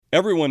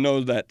Everyone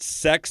knows that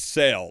sex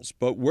sells,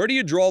 but where do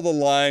you draw the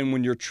line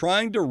when you're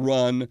trying to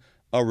run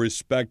a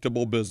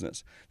respectable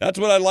business? That's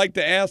what I'd like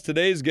to ask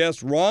today's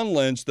guest, Ron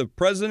Lynch, the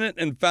president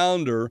and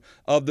founder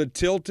of the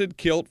Tilted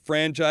Kilt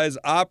Franchise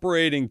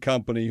Operating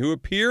Company, who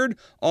appeared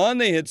on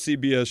the hit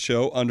CBS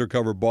show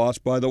Undercover Boss,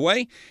 by the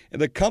way.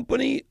 The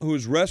company,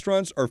 whose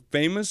restaurants are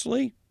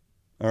famously,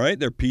 all right,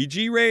 they're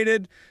PG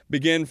rated,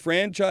 began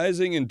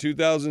franchising in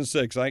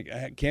 2006.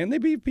 Can they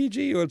be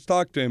PG? Let's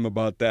talk to him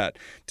about that.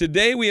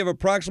 Today, we have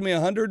approximately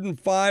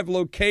 105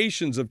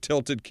 locations of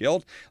Tilted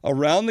Kilt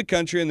around the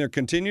country, and they're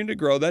continuing to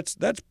grow. That's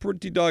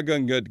pretty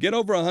doggone good. Get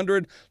over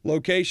 100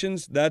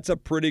 locations, that's a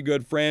pretty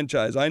good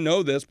franchise. I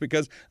know this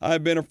because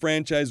I've been a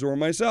franchisor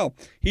myself.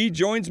 He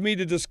joins me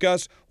to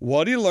discuss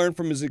what he learned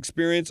from his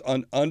experience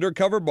on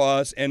Undercover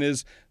Boss and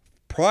his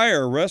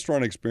prior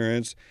restaurant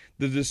experience,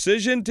 the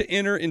decision to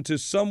enter into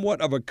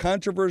somewhat of a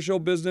controversial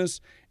business,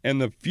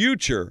 and the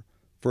future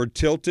for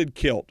Tilted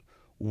Kilt.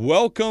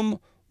 Welcome,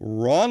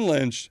 Ron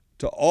Lynch,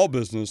 to All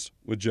Business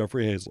with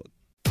Jeffrey Hayzlett.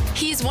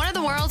 He's one of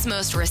the world's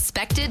most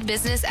respected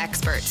business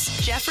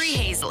experts, Jeffrey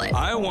Hayzlett.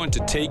 I want to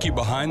take you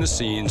behind the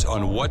scenes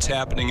on what's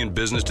happening in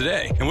business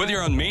today. And whether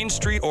you're on Main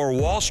Street or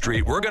Wall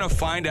Street, we're going to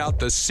find out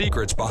the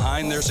secrets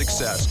behind their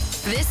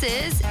success. This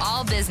is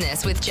All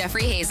Business with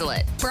Jeffrey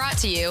Hayzlett, brought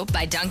to you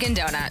by Dunkin'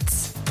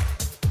 Donuts.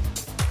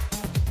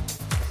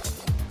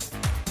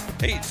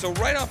 Hey, so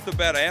right off the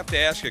bat, I have to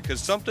ask you, because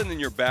something in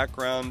your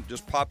background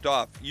just popped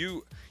off.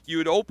 You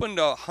had opened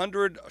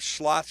 100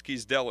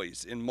 Schlotzsky's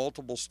Delis in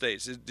multiple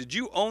states. Did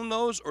you own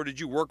those, or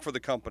did you work for the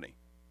company?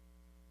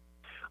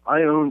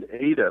 I owned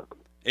 8 of them.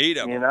 8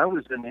 of them. And I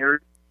was an area,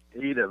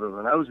 8 of them,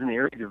 and I was an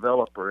area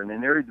developer. And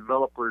an area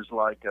developer is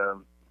like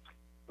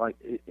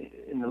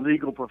in the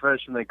legal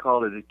profession, they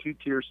call it a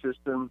 2-tier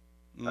system.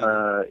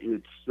 Mm-hmm.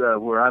 It's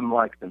where I'm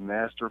like the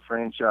master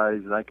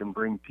franchise, and I can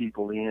bring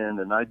people in,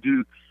 and I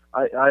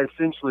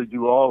essentially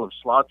do all of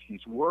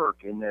Schlotzsky's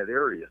work in that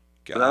area.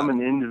 But I'm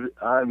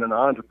an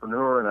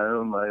entrepreneur, and I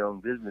own my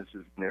own business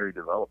as an area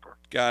developer.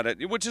 Got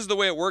it. Which is the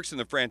way it works in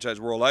the franchise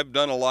world. I've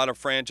done a lot of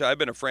franchise. I've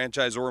been a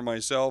franchisor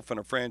myself and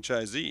a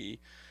franchisee,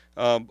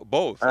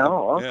 both.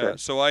 Oh, okay. Yeah.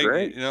 So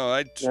Great.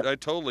 I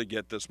totally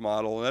get this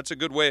model, and that's a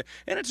good way.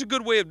 And it's a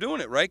good way of doing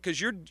it, right?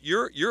 Because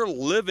you're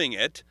living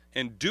it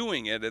and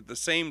doing it at the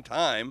same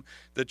time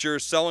that you're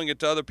selling it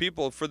to other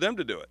people for them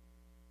to do it.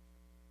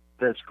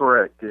 That's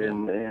correct,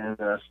 and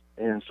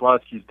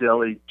Schlotzsky's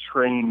Deli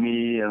trained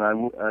me, and I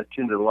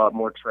attended a lot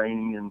more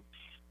training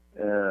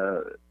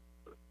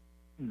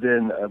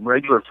than a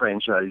regular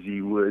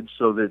franchisee would.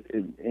 So that,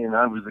 and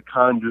I was the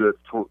conduit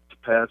to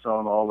pass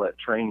on all that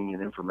training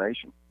and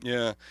information.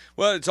 Yeah,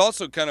 well, it's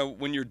also kind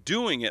of when you're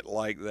doing it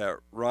like that,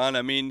 Ron.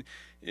 I mean,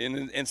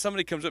 and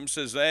somebody comes up and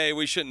says, "Hey,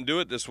 we shouldn't do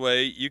it this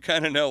way." You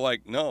kind of know,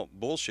 like, no,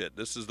 bullshit.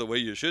 This is the way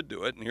you should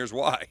do it, and here's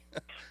why.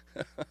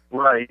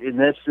 Right, and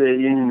that's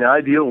in the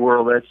ideal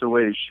world, that's the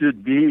way it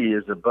should be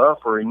as a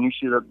buffer, and you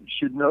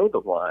should know the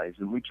whys.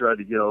 And we try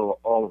to get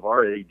all of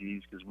our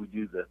ADs, because we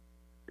do the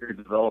area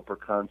developer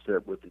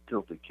concept with the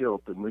Tilted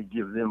Kilt, and we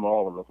give them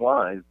all of the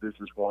whys. This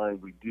is why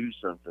we do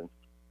something,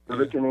 so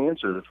they can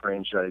answer the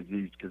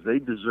franchisees, because they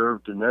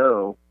deserve to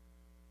know,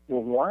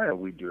 well, why are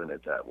we doing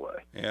it that way?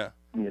 Yeah,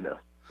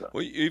 So.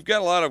 Well, you've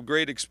got a lot of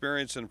great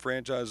experience in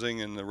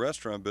franchising in the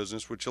restaurant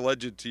business, which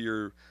led you to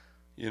your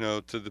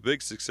to the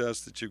big success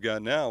that you've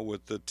got now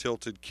with the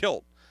Tilted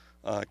Kilt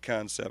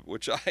concept,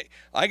 which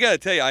I got to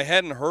tell you, I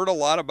hadn't heard a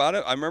lot about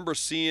it. I remember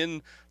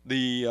seeing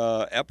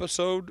the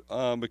episode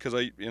because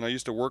I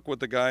used to work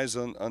with the guys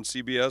on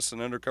CBS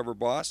and Undercover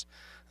Boss,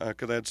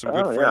 because I had some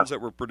good friends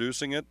that were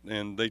producing it,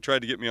 and they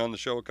tried to get me on the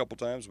show a couple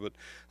times, but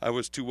I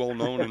was too well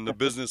known in the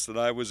business that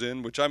I was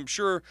in, which I'm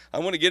sure I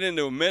want to get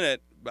into a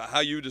minute,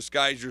 how you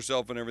disguise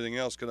yourself and everything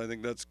else, because I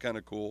think that's kind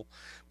of cool.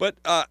 But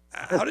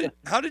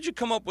how did you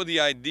come up with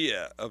the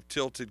idea of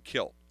Tilted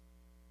Kilt?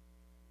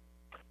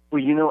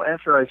 Well,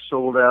 after I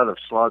sold out of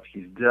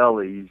Schlotzsky's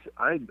Delis,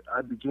 I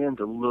began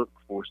to look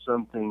for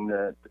something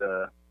that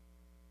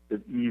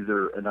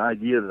either an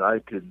idea that I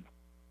could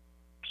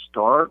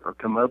start or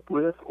come up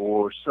with,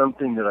 or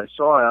something that I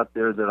saw out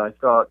there that I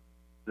thought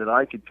that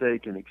I could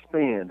take and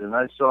expand. And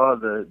I saw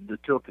the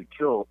Tilted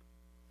Kilt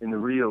in the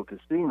Rio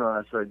Casino,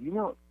 and I said,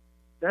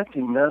 that's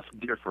enough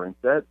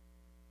different. That,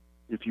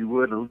 if you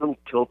would, a little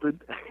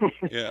tilted.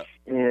 Yeah.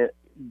 And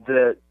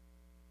that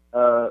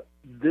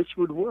this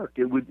would work.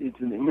 It's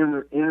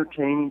an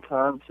entertaining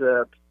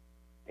concept,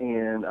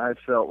 and I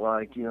felt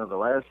like, the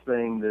last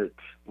thing that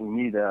we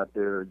need out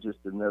there is just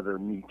another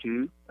Me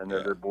Too,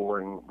 another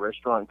boring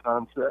restaurant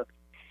concept.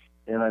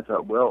 And I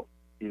thought, well,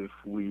 if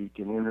we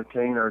can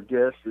entertain our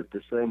guests at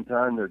the same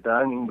time they're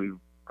dining, we've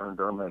earned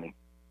our money.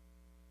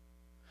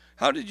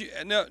 How did you?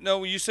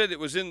 No. You said it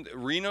was in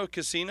Reno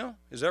Casino.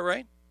 Is that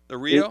right? The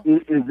Rio.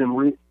 It is in the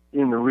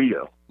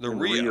Rio. The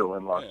Rio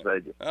in Las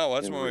Vegas. Oh,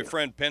 that's where my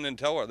friend Penn and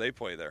Teller, they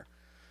play there.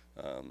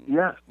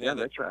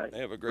 That's right. They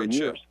have a great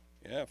show.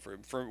 Yeah,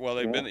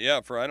 they've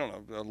been for I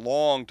don't know, a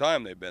long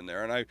time they've been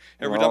there. And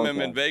every time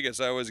I'm in Vegas,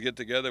 I always get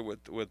together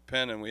with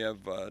Penn, and we have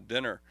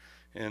dinner.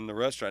 in the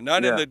restaurant.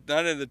 Not Yeah.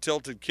 in the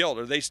tilted kilt.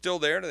 Are they still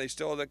there? Do they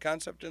still have that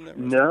concept in there?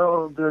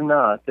 No, they're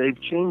not. They've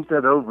changed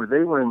that over.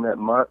 They were in that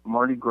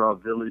Mardi Gras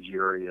Village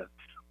area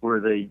where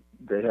they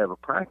have a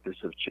practice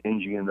of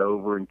changing it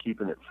over and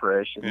keeping it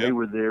fresh. And they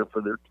were there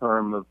for their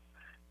term of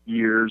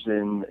years.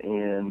 And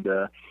in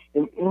the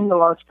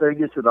Las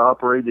Vegas, it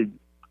operated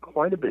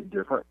quite a bit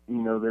different.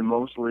 They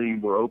mostly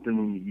were open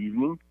in the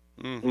evening.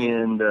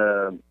 And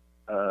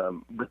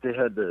but they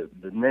had the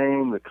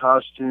name, the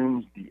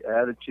costumes, the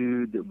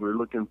attitude that we're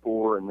looking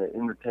for, and the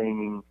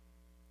entertaining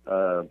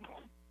vibe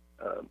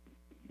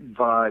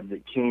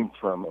that came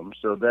from them.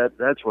 So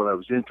that's what I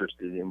was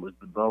interested in, was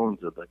the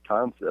bones of the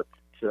concept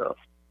itself.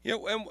 Yeah,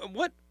 and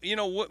what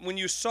when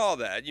you saw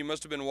that, you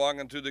must have been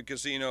walking through the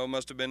casino,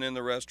 must have been in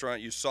the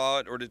restaurant, you saw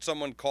it, or did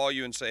someone call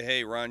you and say,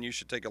 "Hey, Ron, you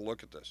should take a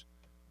look at this"?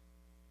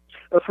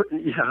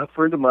 A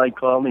friend of mine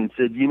called me and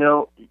said,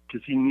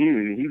 because he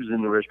knew he was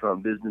in the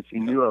restaurant business, he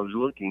knew I was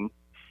looking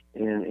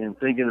and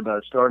thinking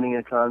about starting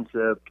a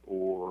concept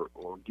or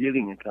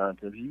getting a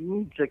concept. You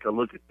need to take a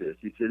look at this.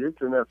 He said,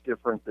 it's enough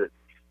different that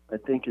I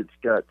think it's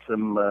got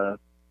some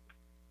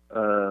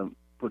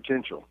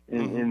potential,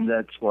 and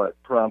that's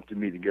what prompted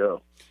me to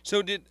go.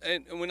 So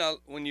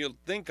when you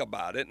think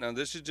about it, now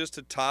this is just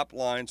a top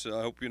line, so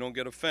I hope you don't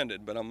get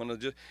offended, but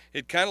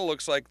it kind of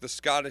looks like the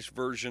Scottish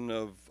version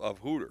of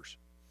Hooters.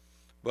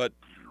 But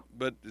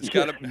it's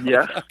got to be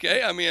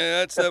okay. I mean,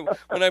 that's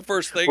when I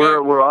first think.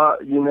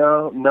 No,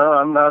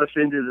 I'm not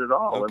offended at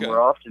all. Okay. And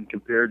we're often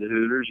compared to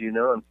Hooters,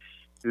 and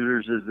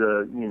Hooters is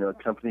a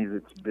company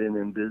that's been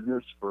in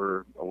business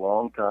for a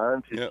long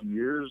time, 50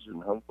 years,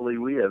 and hopefully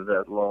we have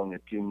that long a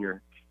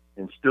tenure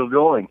and still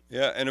going.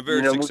 Yeah, and a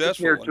very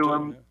successful one too.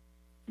 Them,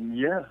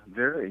 yeah,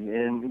 very,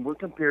 and we're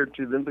compared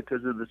to them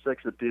because of the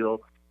sex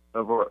appeal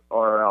of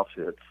our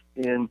outfits,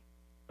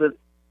 but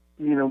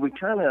we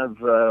kind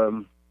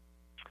of.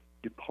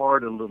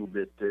 Depart a little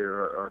bit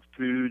there. Our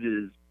food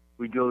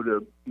we go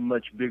to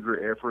much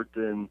bigger effort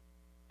than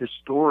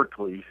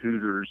historically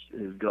Hooters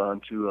has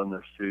gone to on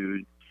their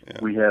food. Yeah.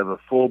 We have a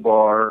full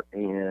bar,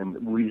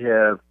 and we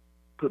have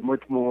put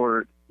much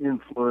more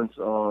influence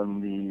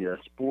on the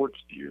sports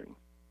viewing,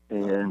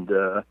 and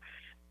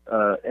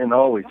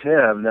always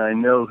have. Now I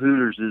know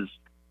Hooters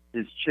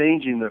is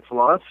changing their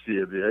philosophy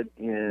a bit,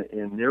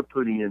 and they're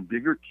putting in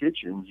bigger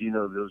kitchens.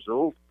 Those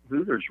old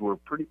Hooters were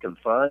pretty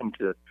confined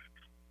to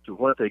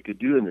what they could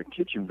do in their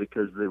kitchen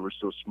because they were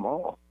so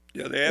small.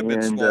 Yeah, they have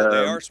been small.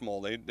 They are small.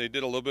 They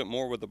did a little bit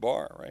more with the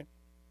bar, right?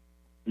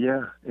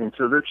 Yeah, and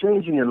so they're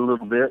changing it a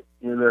little bit,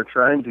 and they're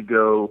trying to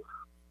go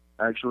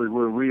actually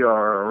where we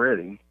are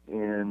already,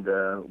 and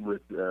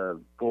with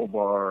full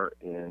bar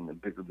and a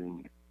bigger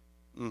menu.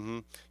 Mm-hmm.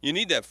 You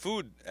need that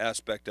food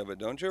aspect of it,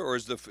 don't you? Or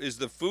is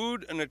the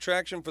food an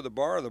attraction for the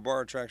bar, or the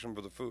bar attraction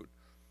for the food,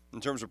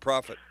 in terms of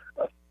profit?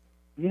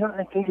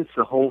 I think it's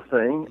the whole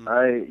thing.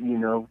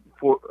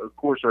 Of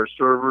course, our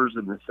servers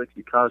and the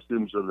sexy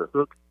costumes are the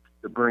hook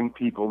to bring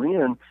people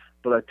in.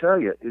 But I tell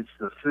you, it's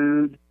the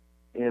food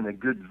and a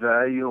good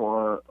value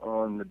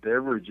on the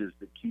beverages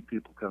that keep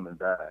people coming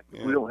back.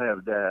 Yeah. If we don't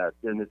have that,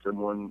 then it's a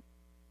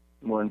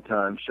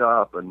one-time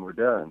shop and we're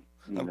done.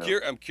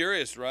 I'm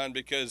curious, Ron,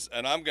 because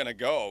I'm going to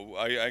go.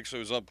 I actually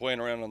was playing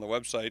around on the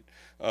website.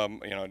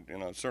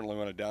 Certainly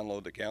want to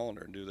download the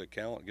calendar and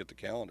get the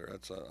calendar.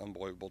 That's an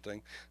unbelievable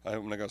thing.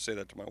 I'm not going to say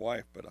that to my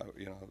wife, but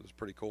it was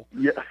pretty cool.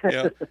 Yeah.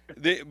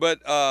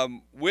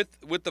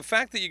 With the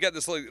fact that you got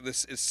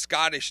this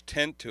Scottish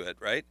tint to it,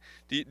 right?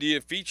 Do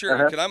you feature?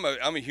 Because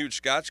I'm a huge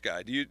Scotch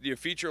guy. Do you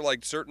feature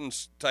like certain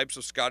types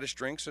of Scottish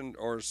drinks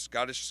or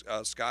Scottish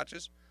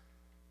scotches?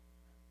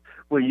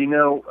 Well,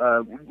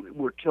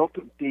 we're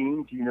Celtic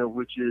themed,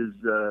 which is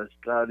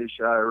Scottish,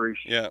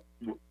 Irish,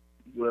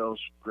 Welsh,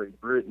 Great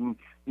Britain.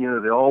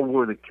 They all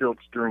wore the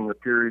kilts during a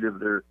period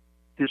of their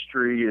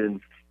history, and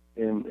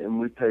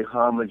we pay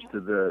homage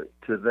to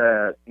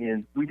that.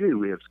 And we do.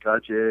 We have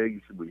Scotch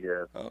eggs. We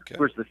have, of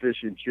course, the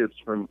fish and chips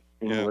from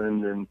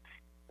England,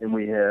 and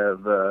we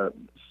have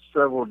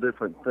several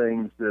different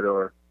things that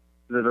are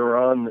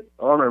on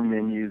our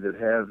menu that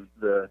have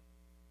the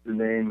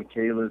name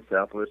Michaela's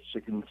Southwest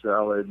Chicken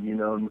Salad.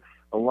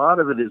 A lot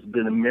of it has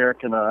been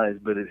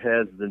Americanized, but it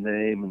has the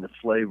name and the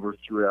flavor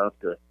throughout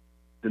the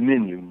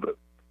menu. But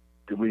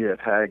we have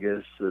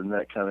haggis and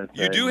that kind of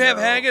thing. You do have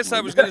haggis?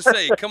 I was going to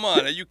say, come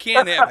on, you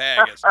can't have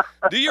haggis.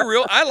 Do you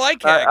really? I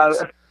like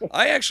haggis.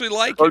 I actually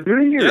like it. Oh,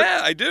 do you?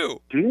 Yeah, I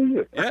do. Do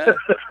you? Yeah.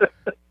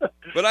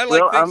 But I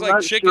like things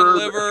like chicken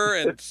liver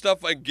and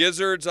stuff like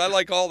gizzards. I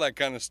like all that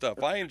kind of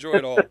stuff. I enjoy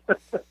it all.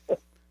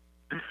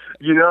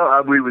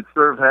 We would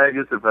serve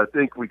haggis if I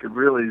think we could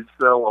really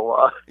sell a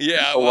lot.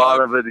 Yeah, a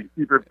lot of it and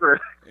keep it fresh.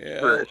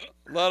 Yeah,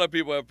 a lot of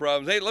people have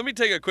problems. Hey, let me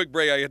take a quick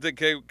break. I have to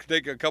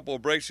take a couple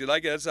of breaks.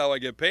 That's how I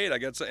get paid.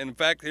 In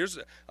fact,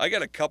 I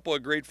got a couple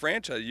of great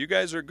franchises. You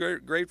guys are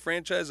great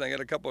franchise. I got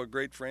a couple of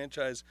great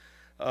franchise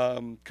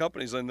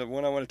companies, and the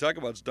one I want to talk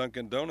about is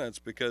Dunkin' Donuts,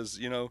 because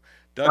Dunkin'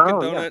 Oh,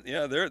 Donut,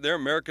 yeah, they're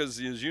America's,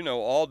 as you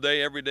know, all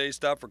day, every day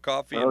stop for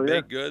coffee and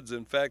baked goods.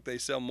 In fact, they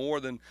sell more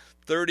than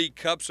 30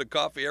 cups of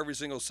coffee every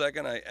single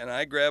second.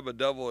 I grab a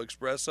double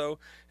espresso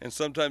and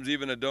sometimes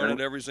even a donut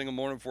every single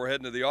morning before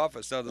heading to the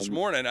office. Now this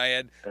morning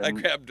I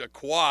grabbed a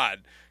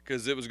quad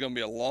because it was going to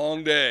be a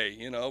long day,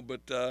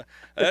 But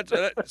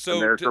so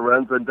America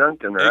runs on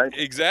Dunkin', right?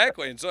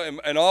 Exactly,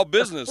 and all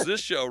business.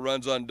 This show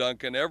runs on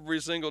Dunkin' every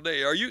single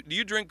day. Do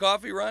you drink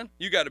coffee, Ron?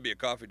 You got to be a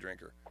coffee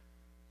drinker.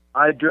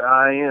 I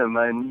am,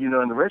 and in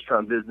the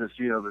restaurant business,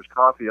 there's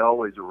coffee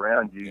always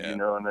around you, and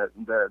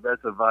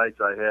that's a vice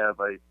I have.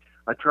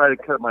 I try to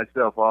cut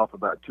myself off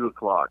about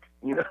 2:00.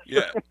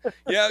 Yeah.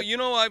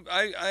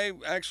 I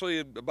actually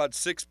about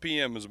 6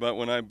 p.m. is about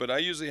when but I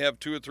usually have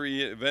 2 or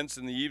 3 events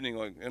in the evening.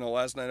 Like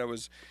last night I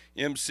was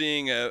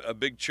emceeing a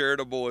big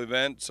charitable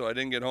event, so I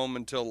didn't get home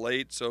until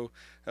late. So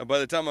by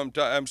the time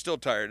I'm still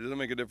tired. It doesn't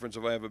make a difference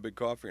if I have a big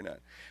coffee or not.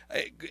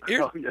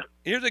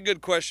 Here's a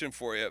good question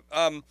for you.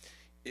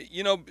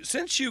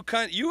 Since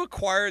you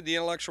acquired the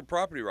intellectual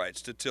property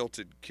rights to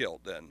Tilted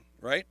Kilt, then,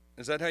 right?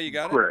 Is that how you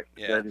got correct.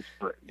 it? Yeah, that is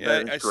correct. Yeah,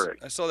 that is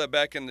correct. I saw that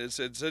back it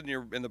said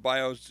in the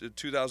bio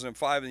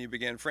 2005, and you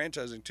began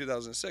franchising in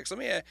 2006. Let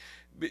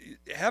me,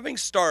 having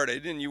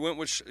started, and you were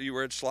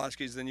at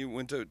Schlotzsky's, then you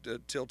went to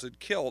Tilted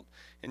Kilt,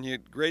 and you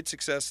had great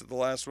success at the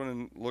last one,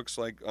 and looks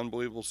like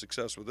unbelievable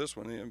success with this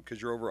one,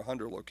 because you're over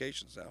 100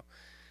 locations now.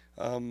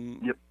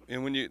 Yep.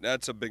 And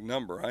that's a big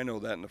number. I know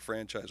that in the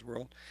franchise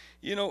world.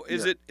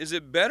 Is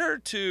it better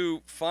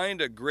to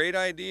find a great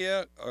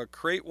idea,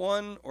 create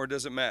one, or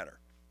does it matter?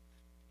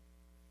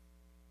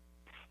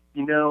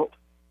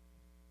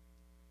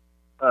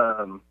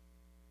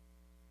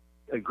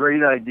 A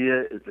great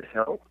idea is a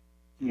help,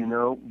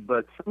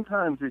 but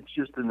sometimes it's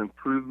just an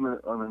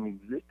improvement on an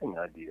existing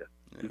idea.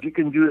 Yeah. If you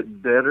can do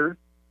it better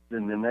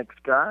than the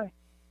next guy,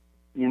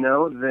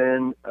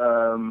 then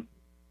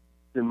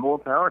more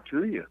power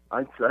to you.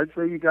 I'd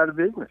say you got a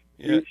business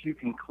if you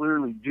can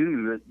clearly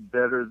do it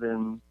better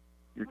than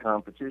your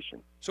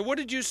competition. So what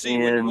did you see?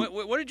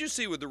 What did you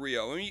see with the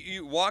Rio? I mean,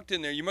 you walked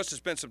in there. You must have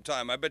spent some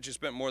time. I bet you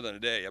spent more than a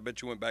day. I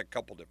bet you went back a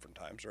couple different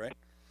times, right?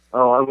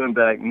 Oh, I went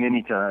back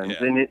many times,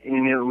 and it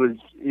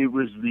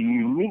was the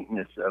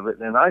uniqueness of it.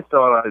 And I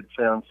thought I had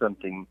found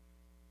something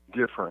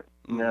different.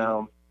 Mm-hmm.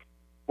 Now,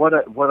 what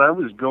I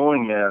was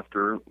going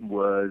after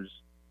was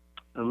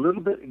a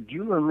little bit. Do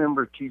you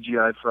remember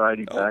TGI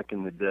Friday back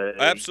in the day?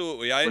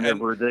 Absolutely.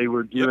 Whenever they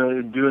were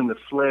doing the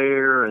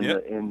flair and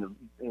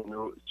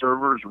the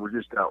servers were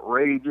just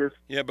outrageous.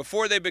 Yeah,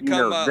 before they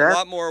become a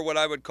lot more what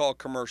I would call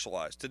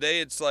commercialized.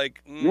 Today it's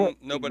like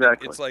nobody.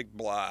 Exactly. It's like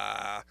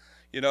blah.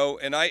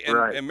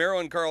 And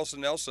Marilyn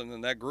Carlson Nelson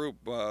and that group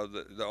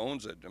that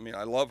owns it. I mean,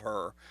 I love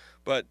her,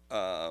 but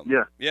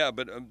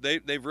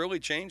they've really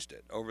changed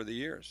it over the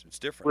years. It's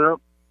different.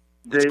 Well,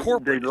 it's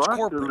corporate.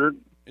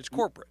 It's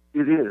corporate.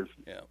 It is.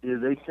 Yeah.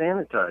 They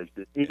sanitized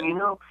it.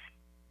 Yeah.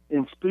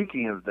 And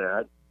speaking of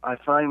that, I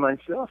find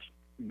myself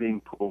being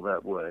pulled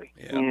that way.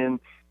 Yeah. And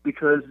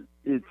because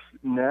it's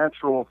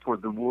natural for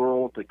the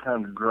world to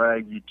kind of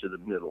drag you to the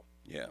middle.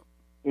 Yeah.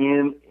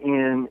 And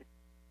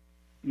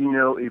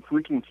if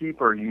we can keep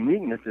our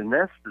uniqueness, and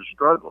that's the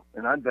struggle,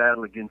 and I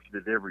battle against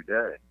it every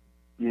day,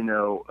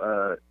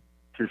 to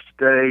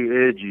stay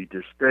edgy,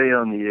 to stay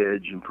on the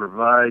edge and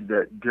provide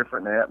that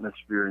different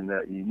atmosphere and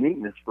that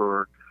uniqueness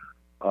for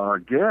our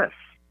guests.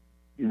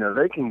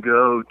 They can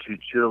go to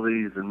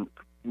Chili's and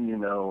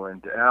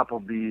to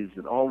Applebee's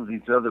and all of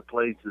these other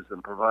places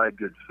and provide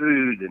good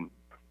food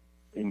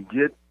and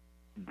get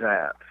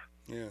that.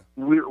 Yeah.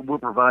 We're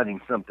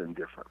providing something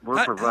different.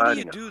 We're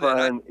providing a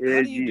fun,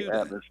 edgy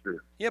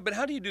atmosphere. Yeah, but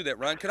how do you do that,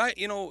 Ron? Could I,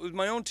 with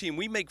my own team,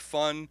 we make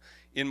fun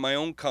in my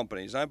own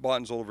companies. I've bought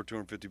and sold over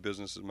 250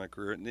 businesses in my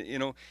career,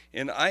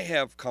 and I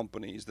have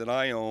companies that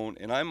I own,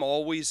 and I'm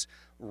always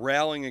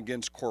rallying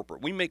against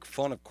corporate. We make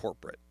fun of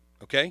corporate.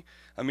 Okay?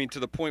 I mean, to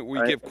the point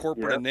where we give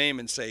corporate a name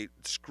and say,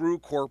 screw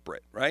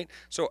corporate, right?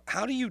 So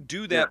how do you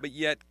do that but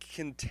yet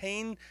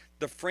contain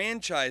the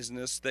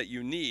franchiseness that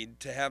you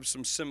need to have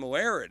some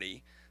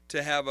similarity,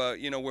 to have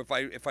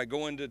if I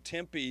go into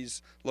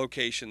Tempe's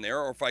location there,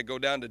 or if I go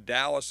down to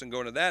Dallas and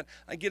go to that,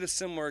 I get a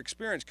similar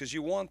experience because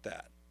you want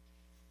that.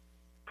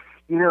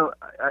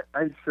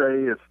 I'd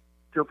say if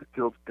Tilted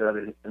Kilt's got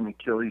an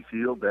Achilles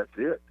heel, that's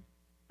it.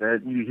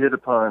 That you hit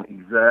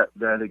upon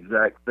that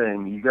exact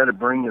thing. You got to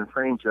bring in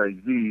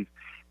franchisees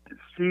to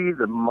see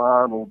the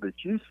model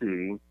that you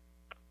see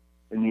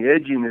and the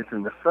edginess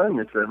and the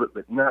funness of it,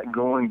 but not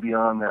going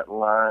beyond that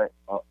line,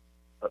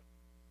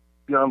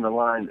 beyond the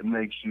line that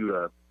makes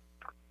you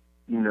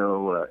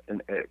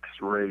an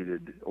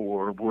X-rated,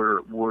 or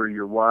where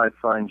your wife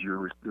finds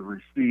the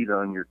receipt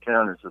on your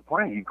counter. So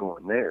why are you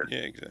going there? Yeah,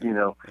 exactly.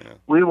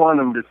 We want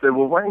them to say,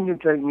 well, why didn't you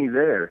take me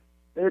there?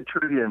 They had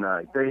trivia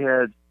night. They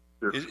had.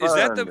 Is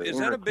that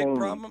a big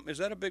problem? Is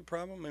that a big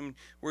problem? I mean,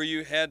 where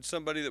you had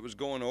somebody that was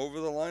going over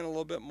the line a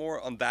little bit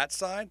more on that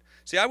side?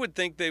 See, I would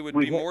think they would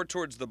be more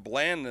towards the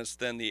blandness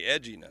than the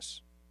edginess.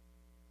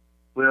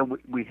 Well,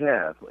 we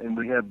have, and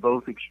we have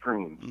both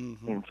extremes,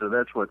 and so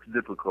that's what's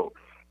difficult.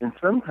 And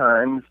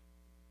sometimes,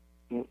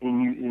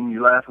 and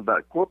you laugh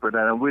about corporate,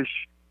 and I wish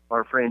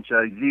our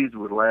franchisees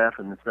would laugh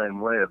in the same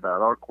way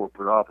about our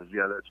corporate office.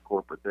 Yeah, that's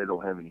corporate. They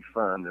don't have any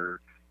fun. They're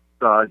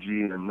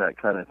dodgy and that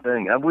kind of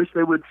thing. I wish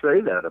they would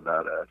say that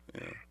about us.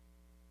 Yeah.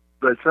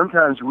 But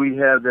sometimes we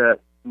have that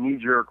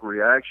knee-jerk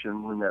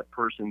reaction when that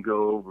person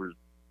goes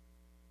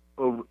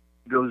over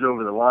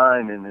the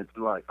line, and it's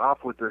like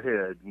off with their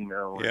head, you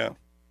know. Yeah.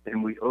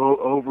 And we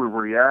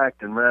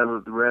overreact, and rather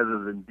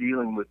than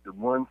dealing with the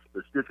one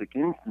specific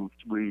instance,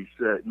 we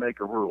say make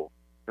a rule.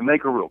 And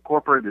make a rule.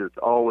 Corporate is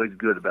always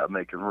good about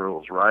making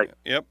rules, right?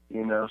 Yep.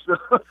 You know. So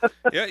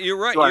yeah, you're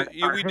right.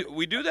 So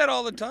we do that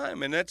all the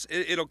time, and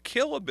it'll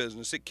kill a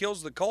business. It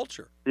kills the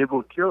culture. It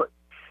will kill it.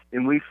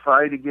 And we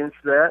fight against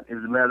that. As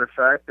a matter of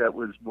fact, that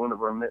was one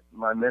of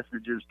my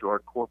messages to our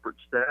corporate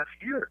staff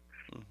here.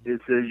 Mm-hmm.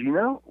 It says, you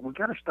know, we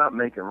got to stop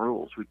making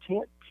rules. We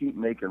can't keep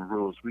making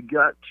rules. We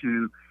got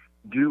to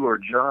do our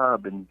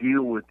job and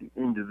deal with the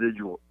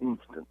individual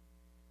instance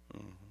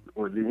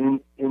or the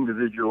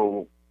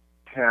individual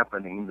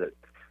happening that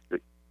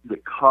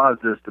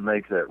caused us to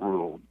make that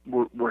rule.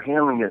 We're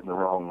handling it in the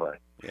wrong way.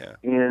 Yeah.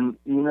 And,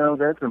 you know,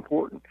 that's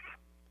important.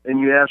 And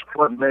you ask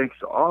what makes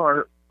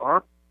our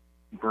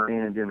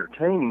brand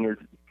entertaining is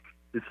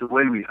it's the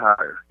way we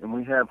hire. And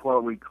we have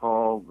what we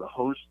call the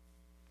host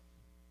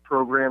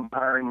program,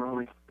 hiring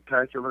really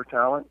spectacular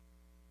talent.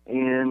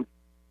 And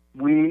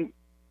we,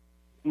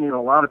 you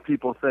know, a lot of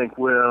people think,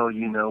 well,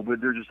 you know,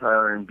 they're just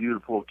hiring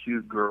beautiful,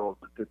 cute girls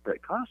that fit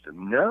that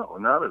costume. No,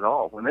 not at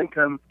all. When they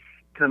come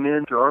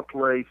into our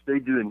place, they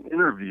do an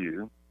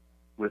interview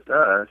with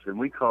us, and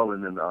we call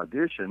it an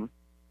audition.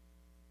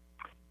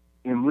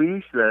 And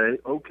we say,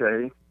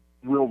 okay,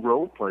 we'll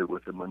role play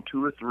with them on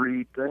 2 or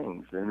 3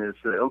 things. And they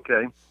say,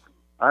 okay,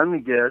 I'm the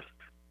guest.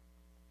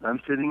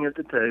 I'm sitting at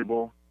the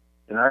table,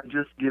 and I've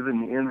just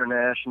given the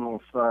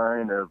international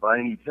sign of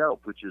I need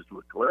help, which is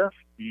look left,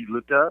 you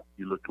look up,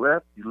 you look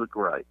left, you look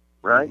right.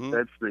 Right? Mm-hmm.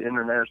 That's the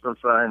international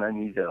sign, I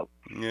need help.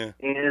 Yeah.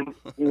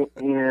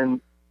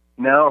 And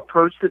now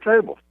approach the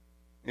table.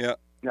 Yeah.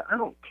 Now I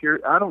don't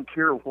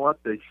care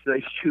what they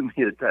say to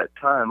me at that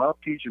time. I'll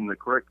teach them the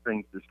correct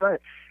things to say,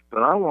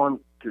 but I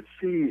want to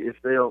see if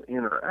they'll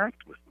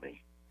interact with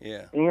me.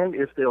 Yeah. And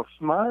if they'll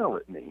smile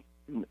at me.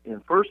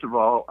 And first of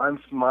all, I'm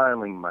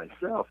smiling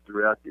myself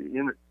throughout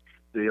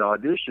the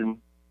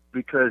audition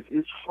because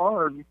it's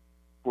hard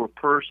for a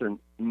person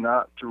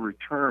not to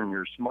return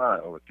your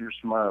smile if you're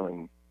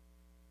smiling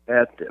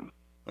at them.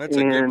 That's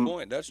a good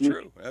point. That's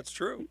true. That's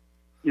true.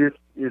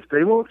 If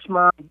they won't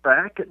smile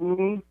back at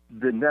me,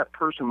 then that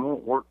person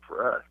won't work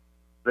for us.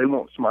 They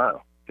won't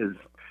smile because,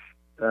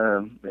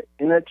 and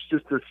that's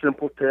just a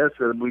simple test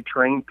that we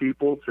train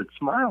people to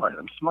smile at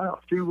them. Smile.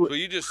 See what, so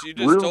you just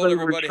told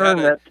everybody how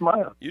to that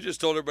smile. You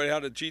just told everybody how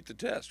to cheat the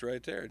test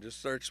right there. Just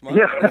start smiling.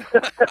 Yeah.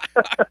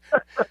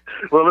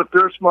 Well, if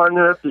they're smart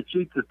enough to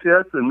cheat the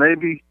test, then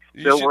maybe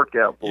they'll work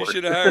out for it. You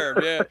should hire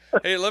them, yeah.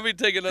 Hey, let me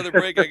take another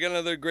break. I got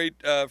another great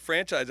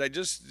franchise. I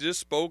just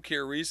spoke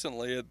here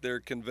recently at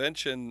their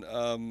convention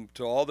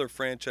to all their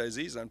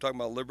franchisees. I'm talking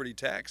about Liberty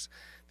Tax.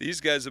 These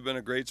guys have been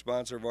a great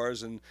sponsor of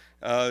ours, and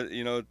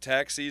you know,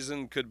 tax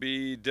season could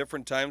be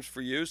different times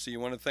for you, so you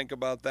want to think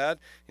about that.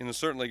 You know,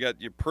 certainly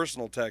got your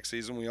personal tax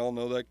season. We all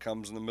know that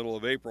comes in the middle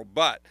of April,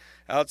 but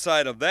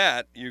outside of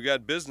that, you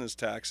got business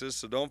taxes,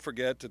 so don't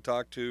forget to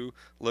talk to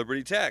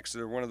Liberty Tax.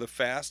 They're one of the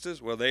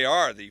fastest, well, they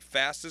are the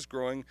fastest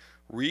growing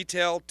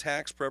retail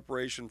tax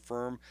preparation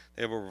firm.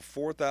 They have over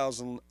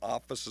 4,000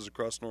 offices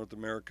across North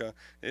America.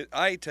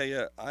 I tell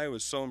you, I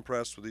was so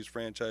impressed with these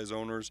franchise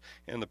owners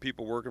and the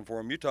people working for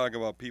them. You talk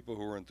about people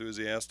who are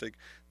enthusiastic.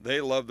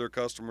 They love their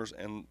customers,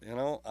 and you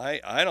know,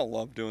 I don't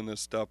love doing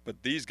this stuff,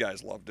 but these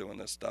guys love doing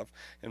this stuff,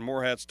 and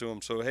more hats to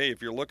them. So hey,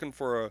 if you're looking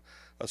for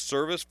a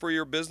service for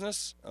your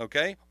business,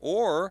 okay,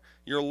 or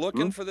you're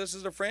looking for this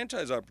as a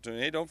franchise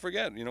opportunity, hey, don't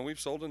forget, you know, we've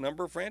sold a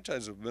number of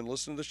franchises who've been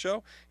listening to the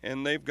show,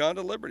 and they've gone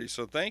to Liberty,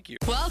 so thank you.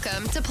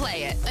 Welcome to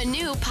Play It, a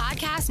new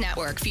podcast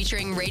network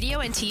featuring radio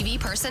and TV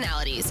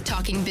personalities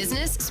talking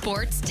business,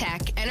 sports,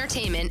 tech,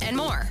 entertainment, and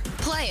more.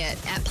 Play it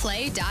at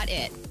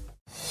play.it.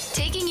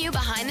 Taking you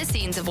behind the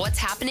scenes of what's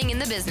happening in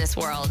the business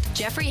world,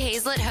 Jeffrey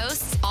Hazlett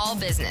hosts All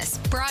Business,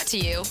 brought to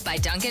you by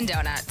Dunkin'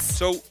 Donuts.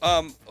 So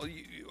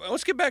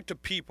let's get back to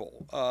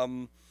people.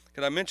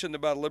 Because I mentioned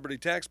about Liberty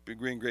Tax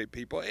being great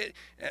people.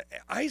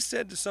 I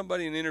said to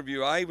somebody in an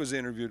interview, I was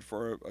interviewed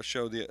for a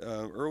show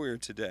earlier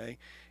today,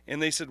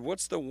 and they said,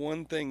 what's the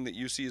one thing that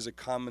you see as a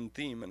common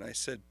theme? And I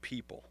said,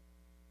 people.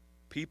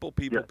 People.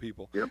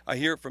 Yep. I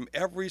hear it from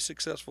every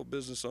successful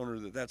business owner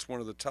that that's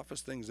one of the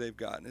toughest things they've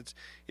got. And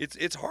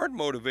it's hard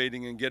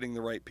motivating and getting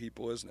the right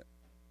people, isn't it?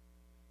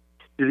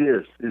 It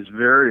is. It's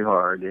very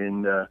hard.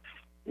 And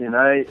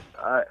I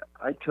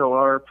tell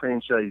our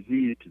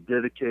franchisees to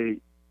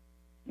dedicate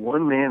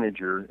one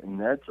manager, and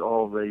that's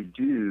all they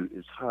do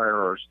is hire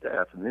our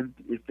staff. And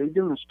if they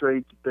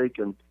demonstrate that they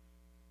can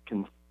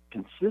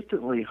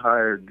consistently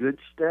hire good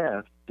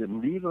staff,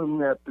 then leave them in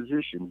that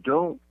position.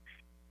 Don't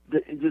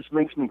it just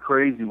makes me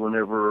crazy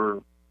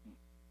whenever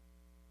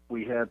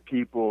we have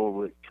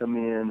people that come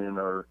in and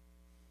are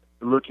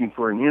looking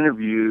for an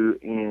interview,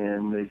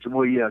 and they say,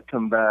 "Well, yeah,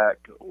 come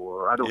back,"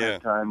 or "I don't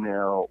have time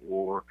now,"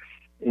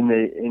 and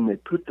they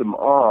put them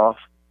off,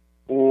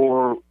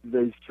 or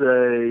they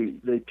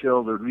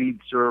tell the lead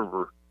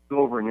server, "Go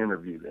over and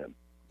interview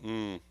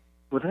them."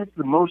 Well, that's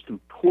the most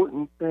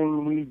important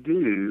thing we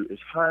do, is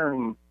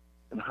hiring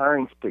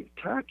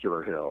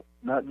spectacular help,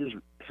 not just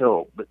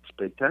help, but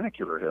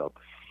spectacular help.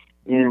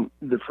 And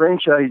the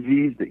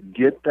franchisees that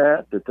get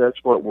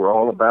that's what we're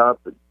all about,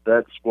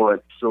 that's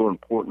what's so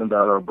important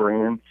about our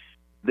brand,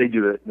 they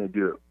do it, and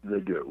they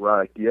do it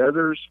right. The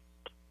others,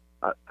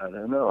 I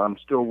don't know. I'm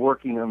still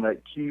working on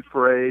that key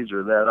phrase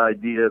or that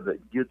idea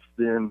that gets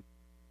them,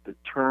 that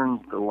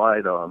turns the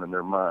light on in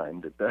their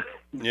mind, that's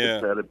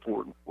that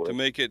important for to them.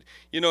 make it,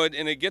 and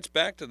it gets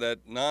back to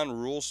that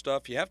non-rule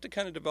stuff. You have to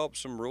kind of develop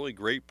some really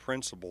great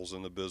principles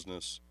in the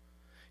business,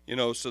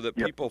 so that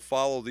people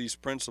follow these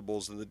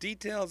principles. And the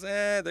details,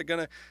 they're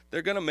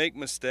gonna make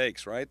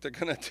mistakes, right?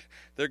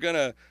 They're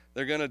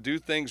gonna do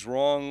things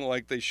wrong,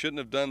 like they shouldn't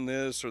have done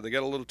this, or they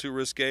got a little too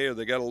risque, or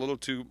they got a little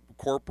too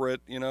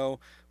corporate,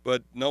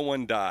 But no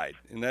one died,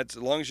 and that's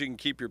as long as you can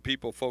keep your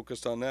people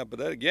focused on that. But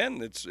that, again,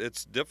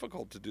 it's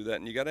difficult to do that,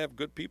 and you got to have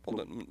good people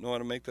that know how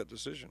to make that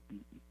decision.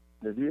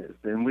 It is,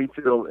 and we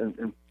feel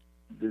and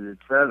that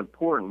it's that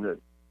important that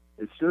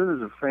as soon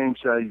as a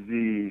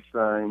franchisee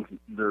signs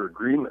their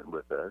agreement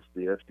with us,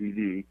 the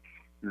FDD,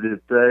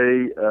 that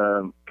they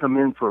come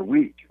in for a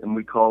week, and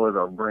we call it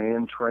our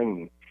brand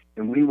training.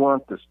 And we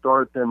want to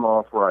start them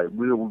off right.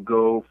 We will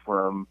go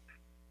from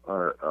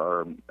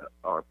our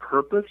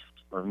purpose,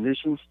 our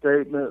mission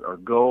statement, our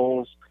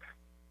goals,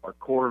 our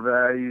core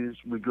values.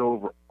 We go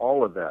over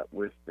all of that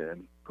with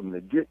them from the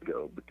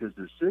get-go, because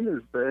as soon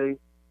as they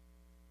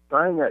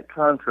sign that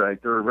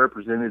contract, they're a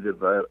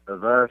representative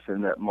of us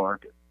in that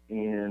market.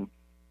 And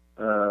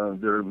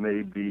there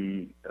may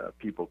be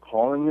people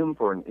calling them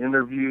for an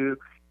interview.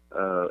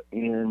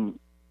 And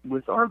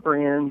with our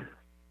brand,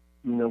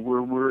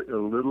 we're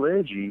a little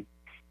edgy.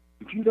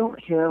 If you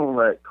don't handle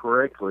that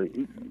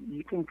correctly,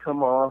 you can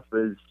come off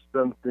as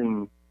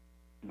something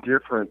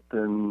different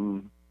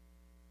than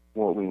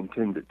what we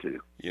intended to.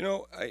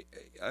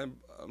 I'm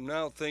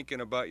now thinking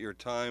about your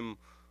time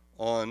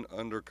on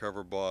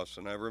Undercover Boss,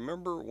 and I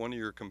remember one of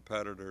your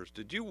competitors.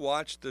 Did you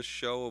watch this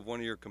show of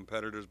one of your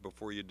competitors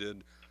before you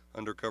did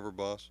Undercover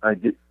Boss? I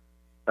did.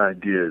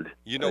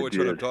 You know which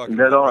one I'm talking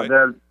about,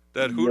 right?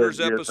 That Hooters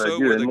episode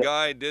where the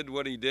guy did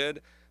what he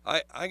did.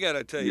 I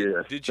gotta tell you,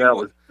 yes, did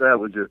you? That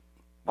was just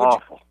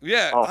awful.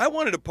 Awful. I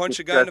wanted to punch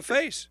a guy in the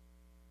face.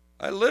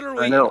 I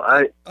literally. I know.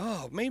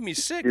 It made me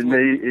sick.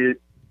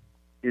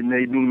 It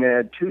made me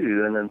mad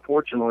too, and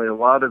unfortunately, a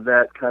lot of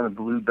that kind of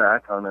blew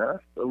back on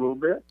us a little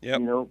bit.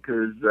 Yep.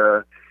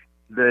 Because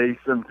they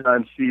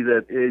sometimes see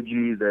that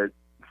edgy, that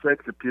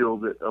sex appeal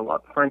that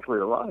frankly,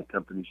 a lot of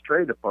companies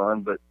trade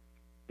upon, but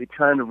it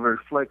kind of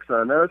reflects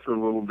on us a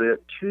little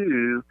bit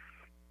too.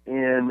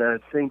 And I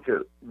think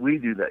that we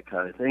do that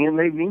kind of thing. It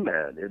made me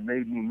mad. It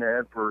made me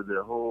mad for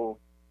the whole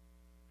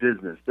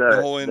business.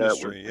 The whole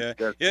industry,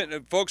 yeah.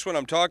 Folks, what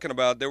I'm talking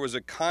about, there was a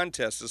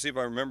contest. To see if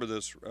I remember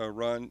this,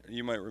 Ron,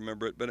 you might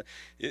remember it. But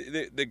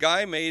the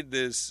guy made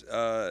this,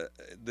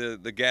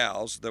 the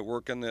gals that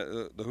work in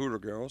the Hooter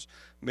girls,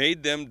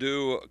 made them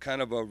do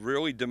kind of a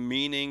really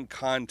demeaning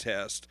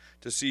contest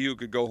to see who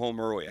could go home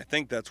early. I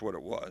think that's what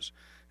it was.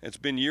 It's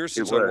been years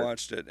since I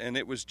watched it, and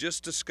it was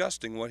just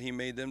disgusting what he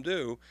made them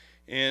do.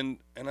 And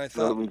I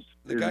thought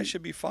the guy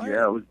should be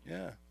fired.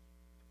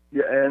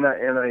 Yeah, and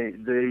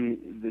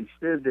they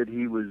said that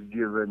he was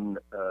given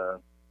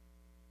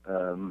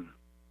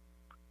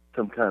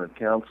some kind of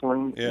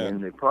counseling,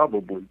 and they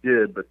probably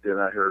did. But then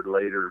I heard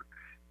later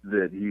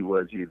that he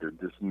was either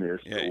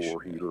dismissed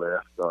or he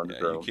left on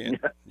his own. You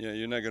can't.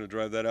 You're not going to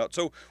drive that out.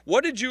 So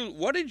what did you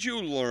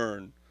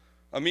learn?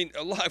 I mean,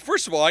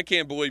 first of all, I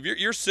can't believe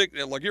you're sick.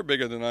 Like, you're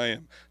bigger than I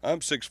am.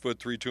 I'm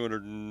 6'3",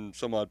 200 and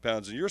some odd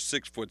pounds, and you're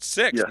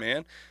 6'6",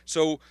 man.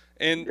 So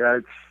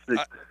it's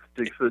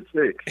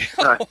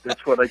 6'6".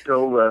 That's what I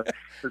told.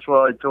 That's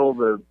what I told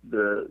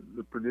the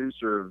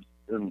producer of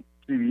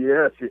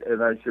CBS,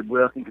 and I said,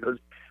 "Well," he goes,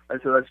 "I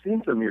said, I've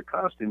seen some of your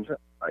costumes.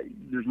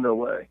 There's no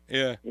way."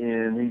 Yeah.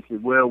 And he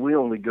said, "Well, we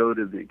only go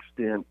to the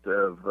extent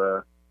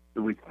of."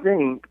 We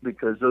think,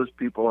 because those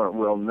people aren't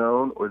well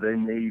known, or they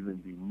may even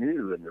be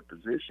new in their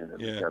position in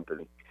the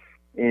company.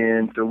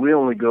 And so we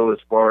only go as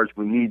far as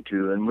we need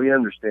to, and we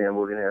understand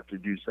we're going to have to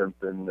do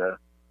something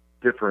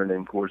different. And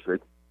of course,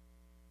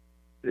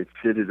 they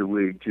fitted a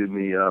wig to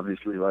me,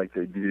 obviously, like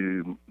they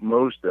do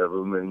most of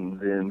them, and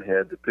then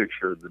had the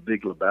picture of the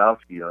Big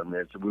Lebowski on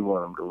there. So we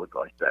want them to look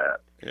like that.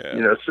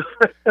 Yeah.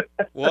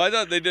 Well, I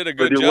thought they did a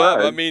good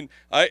job. I mean,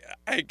 I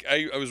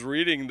was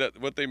reading that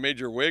what they made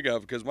your wig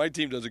of, because my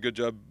team does a good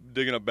job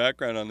digging up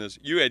background on this.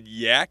 You had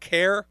yak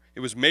hair. It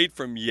was made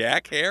from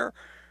yak hair.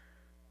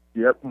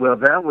 Yep. Well,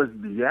 that was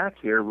the yak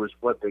hair was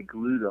what they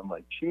glued on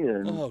my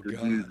chin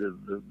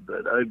do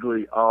that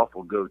ugly,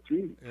 awful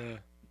goatee. Yeah.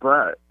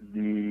 But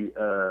the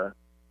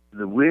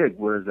the wig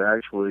was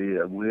actually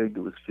a wig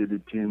that was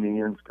fitted to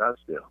me in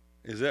Scottsdale.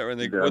 Is that right?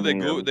 They It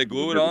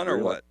glue was it on or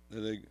real. what?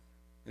 And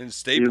It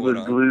staple was it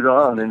on. glued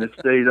on, and it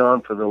stayed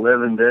on for the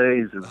 11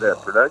 days of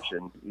that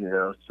production.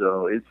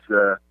 So it's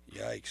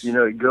Yikes.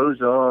 it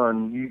goes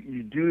on.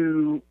 You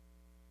do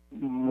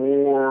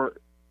more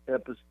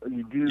episodes,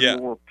 you do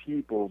more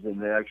people than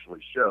they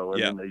actually show,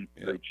 and then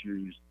they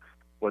choose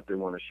what they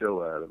want to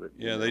show out of it.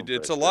 Yeah, they did.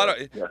 It's a lot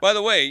of. By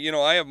the way,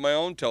 I have my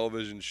own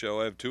television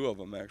show. I have two of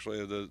them actually.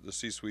 I have the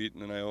C-Suite,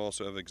 and then I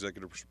also have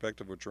Executive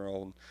Perspective, which are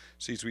all on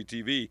C-Suite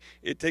TV.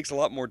 It takes a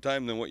lot more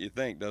time than what you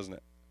think, doesn't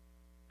it?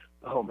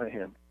 Oh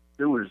man,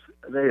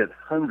 they had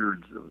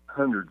hundreds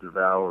of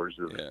hours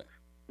of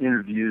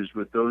interviews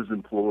with those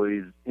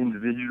employees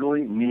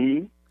individually,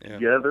 me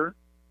together,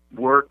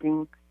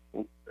 working.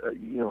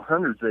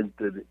 Hundreds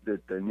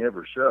that they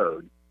never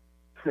showed,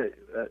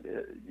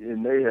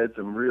 and they had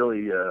some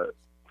really a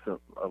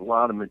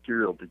lot of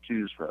material to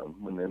choose from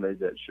when they made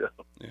that show.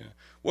 Yeah.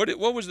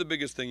 What was the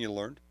biggest thing you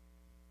learned?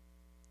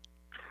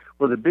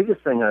 Well, the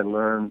biggest thing I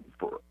learned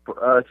for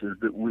us is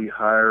that we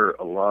hire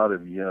a lot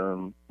of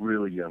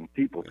really young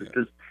people,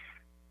 because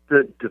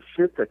to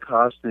fit the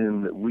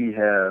costume that we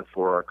have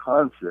for our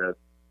concept,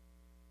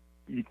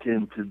 you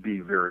tend to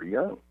be very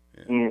young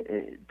and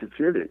to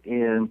fit it.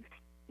 And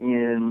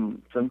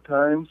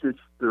sometimes it's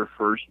their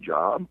first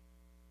job,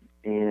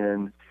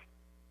 and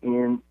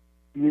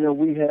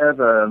we have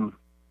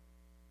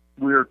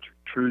we're a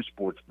true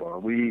sports bar.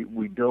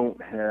 We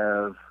don't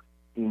have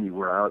any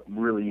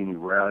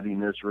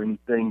rowdiness or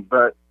anything,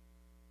 but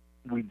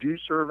we do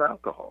serve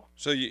alcohol.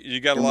 So you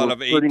got a lot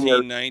of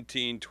 18,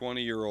 19,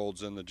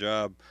 20-year-olds in the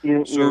job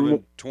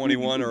serving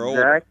 21 or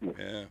older.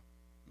 Yeah.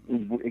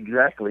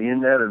 Exactly,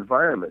 in that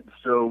environment.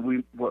 So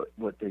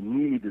what they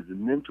need is a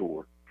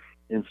mentor.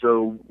 And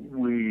so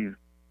we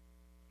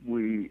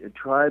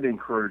try to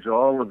encourage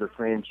all of the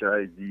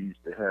franchisees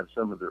to have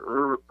some of their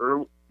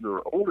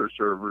older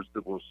servers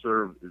that will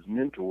serve as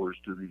mentors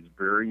to these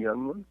very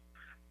young ones,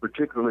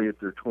 particularly if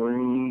they're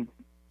 20,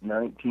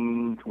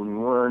 19,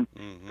 21,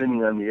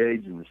 depending on the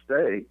age and the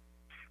state.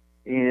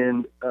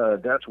 And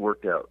that's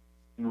worked out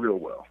real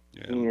well.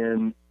 Yeah.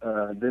 And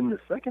then the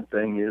second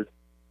thing is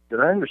that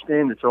I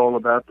understand it's all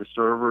about the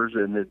servers,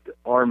 and that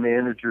our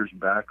managers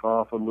back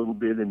off a little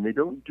bit, and we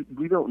don't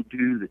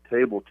do the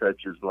table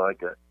touches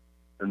like a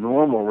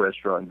normal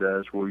restaurant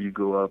does, where you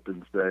go up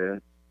and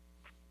say,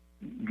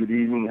 "Good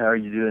evening, how are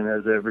you doing?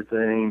 How's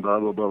everything? Blah,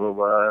 blah, blah, blah,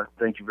 blah.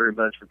 Thank you very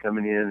much for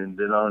coming in," and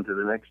then on to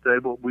the next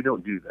table. We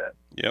don't do that.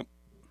 Yep.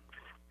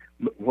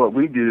 But what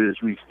we do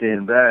is we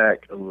stand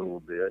back a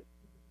little bit,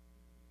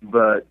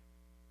 but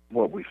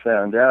what we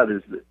found out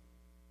is that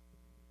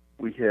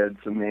we had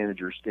some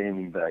managers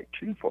standing back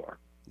too far.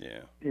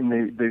 Yeah.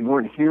 And they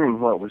weren't hearing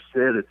what was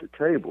said at the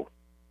table.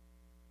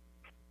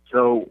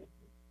 So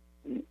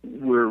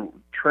we're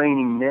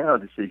training now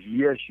that says,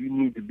 yes, you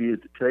need to be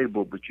at the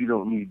table, but you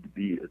don't need to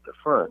be at the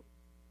front.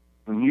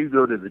 When you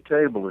go to the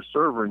table, a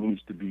server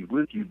needs to be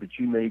with you, but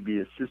you may be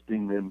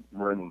assisting them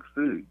running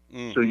food.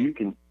 So you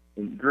can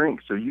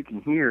drink, so you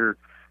can hear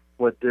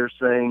what they're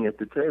saying at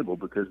the table,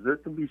 because there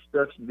can be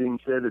stuff being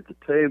said at the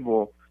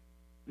table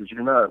that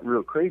you're not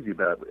real crazy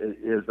about,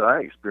 as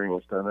I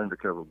experienced on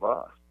Undercover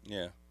Boss.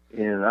 Yeah.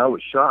 And I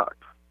was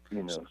shocked,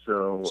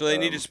 So they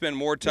need to spend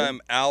more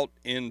time out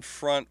in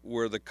front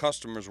where the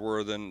customers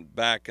were than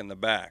back in the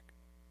back.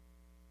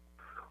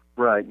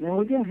 Right. And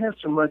we didn't have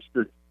so much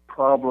the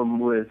problem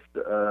with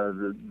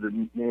the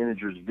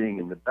managers being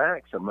in the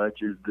back so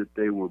much as that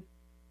they were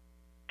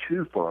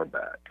too far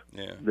back.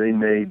 Yeah. They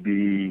may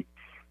be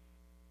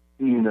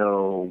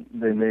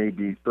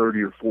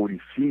 30 or 40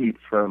 feet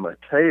from a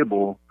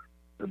table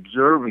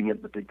observing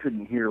it, but they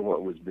couldn't hear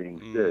what was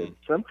being said.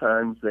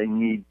 Sometimes they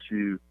need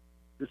to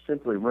just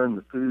simply run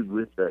the food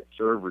with that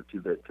server to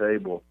that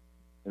table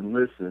and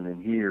listen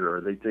and hear, are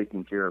they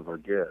taking care of our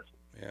guests?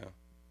 Yeah.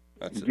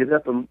 Get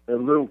up a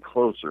little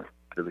closer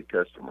to the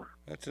customer.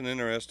 That's an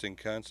interesting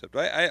concept.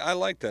 I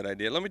like that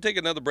idea. Let me take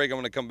another break. I'm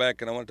going to come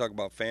back, and I want to talk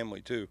about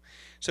family, too.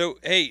 So,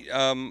 hey,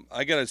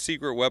 I got a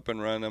secret weapon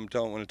run I'm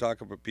want to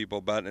talk about people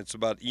about, and it's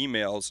about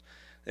emails.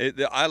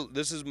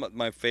 This is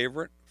my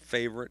favorite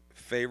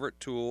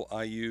tool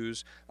I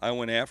use. I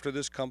went after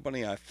this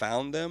company. I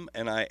found them,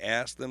 and I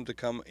asked them to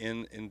come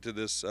into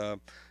this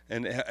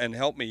and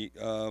help me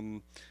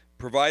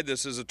provide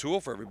this as a tool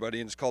for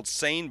everybody. And it's called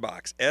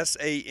SaneBox,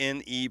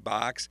 SANE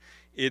Box.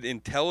 It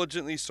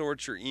intelligently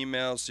sorts your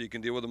emails so you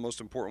can deal with the most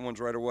important ones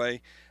right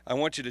away. I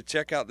want you to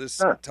check out this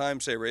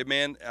time saver. Hey,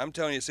 man, I'm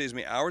telling you, it saves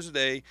me hours a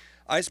day.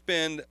 I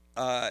spend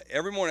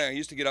every morning, I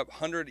used to get up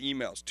 100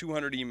 emails,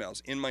 200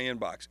 emails in my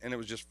inbox, and it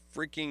was just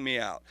freaking me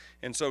out.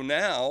 And so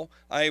now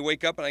I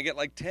wake up and I get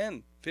like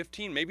 10,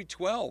 15, maybe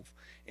 12.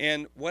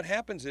 And what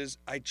happens is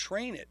I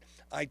train it.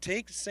 I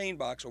take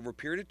SaneBox over a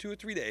period of 2 or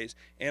 3 days,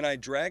 and I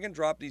drag and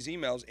drop these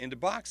emails into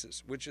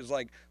boxes, which is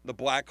like the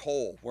black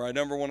hole where I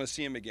never want to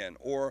see them again,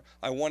 or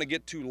I want to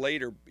get to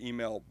later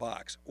email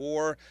box,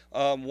 or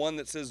one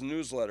that says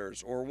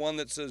newsletters, or one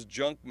that says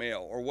junk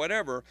mail, or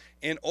whatever.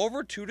 And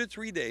over 2 to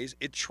 3 days,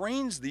 it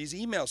trains these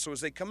emails so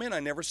as they come in, I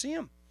never see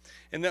them.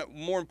 And that,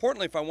 more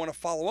importantly, if I want to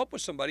follow up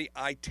with somebody,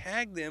 I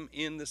tag them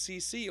in the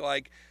CC,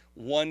 like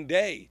 1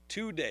 day,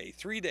 2 day,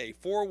 3 day,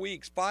 4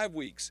 weeks, 5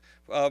 weeks,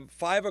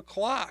 5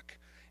 o'clock.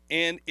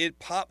 And it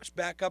pops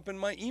back up in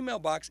my email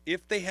box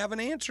if they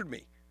haven't answered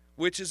me,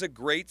 which is a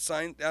great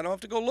sign. I don't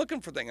have to go looking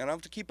for things. I don't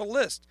have to keep a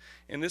list.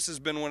 And this has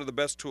been one of the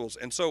best tools.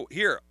 And so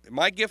here,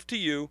 my gift to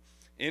you,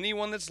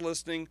 anyone that's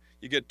listening,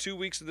 you get 2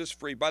 weeks of this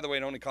free. By the way,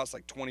 it only costs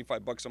like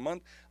 $25 a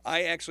month.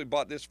 I actually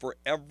bought this for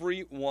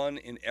everyone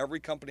in every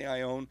company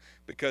I own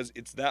because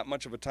it's that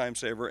much of a time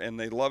saver, and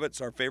they love it. It's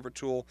our favorite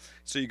tool.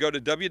 So you go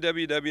to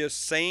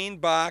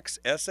www.sanebox,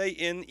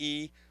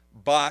 S-A-N-E,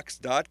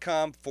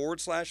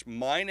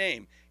 box.com/my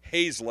name,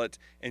 Hazlett,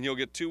 and you'll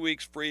get 2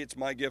 weeks free. It's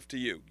my gift to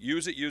you.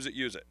 Use it, use it,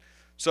 use it.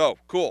 So,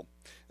 cool.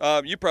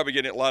 You probably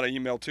get a lot of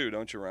email too,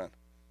 don't you, Ron?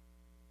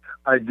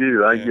 I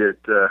do. I get,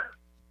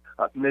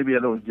 maybe I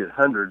don't get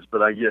hundreds,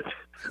 but I get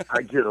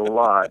a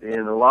lot.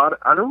 And a lot,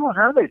 I don't know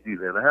how they do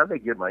that, how they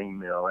get my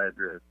email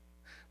address.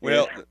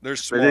 Well, they're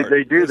smart.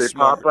 They do. They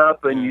smart. pop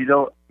up, and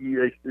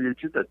it's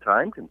just a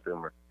time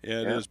consumer. Yeah,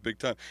 it is big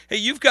time. Hey,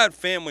 you've got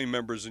family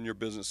members in your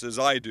business, as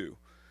I do.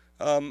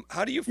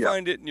 How do you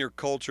find it in your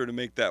culture to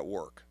make that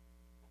work?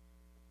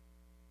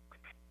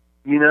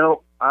 I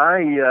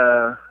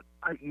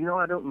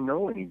don't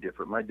know any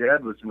different. My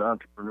dad was an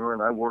entrepreneur,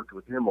 and I worked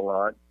with him a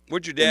lot.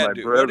 What'd your dad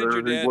do? What did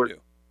your dad do?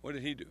 What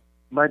did he do?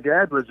 My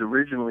dad was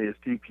originally a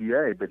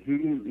CPA, but he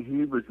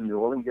was in the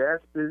oil and gas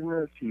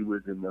business. He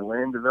was in the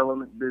land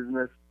development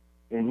business,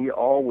 and he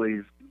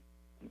always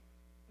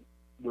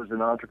was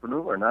an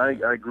entrepreneur. And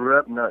I grew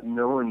up not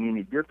knowing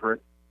any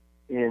different,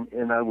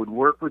 and I would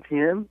work with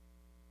him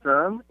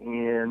some,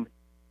 and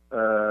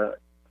it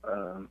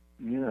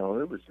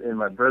was, and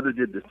my brother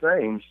did the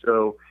same.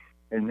 So,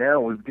 and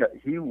now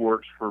he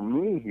works for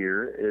me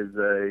here as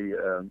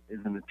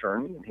an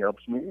attorney and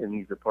helps me, and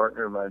he's a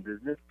partner in my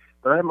business.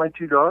 But I have my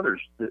 2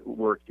 daughters that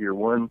work here.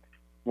 One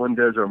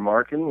does our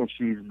marketing, and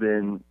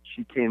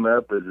she came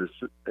up as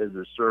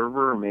a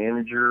server, a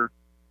manager,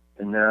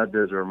 and now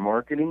does our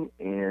marketing.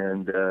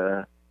 And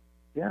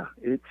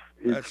it's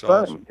That's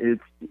fun. awesome.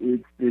 It's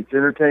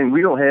entertaining.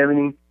 We don't have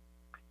any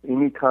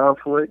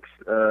conflicts.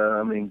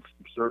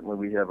 Certainly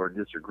we have our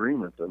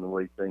disagreements on the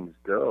way things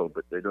go,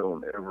 but they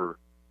don't ever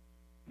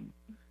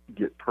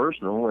get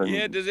personal.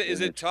 And, is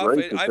it tough?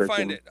 I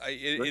find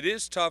it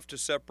is tough to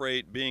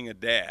separate being a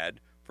dad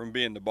from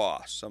being the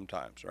boss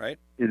sometimes, right?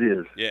 It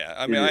is. Yeah,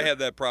 I have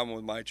that problem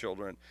with my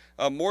children,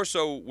 more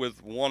so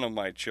with one of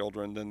my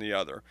children than the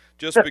other,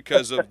 just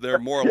because they're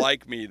more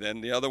like me than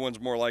the other one's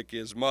more like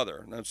his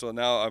mother. And so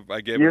now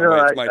I gave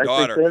it's my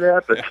daughter. Think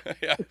that happens.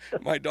 Yeah,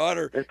 my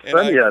daughter. It's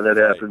funny how that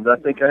happens. I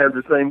think I have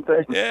the same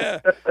thing.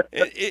 Yeah,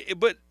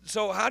 but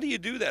so how do you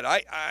do that?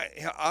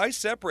 I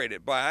separate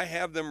it by I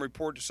have them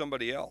report to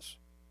somebody else.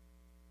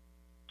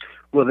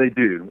 Well, they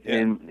do, Yeah.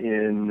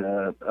 and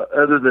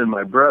other than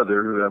my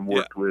brother, who I've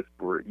worked with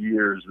for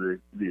years,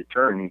 the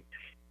attorney,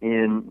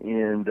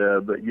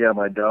 but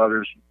my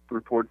daughters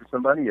report to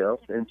somebody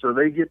else, and so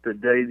they get the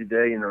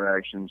day-to-day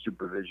interaction,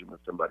 supervision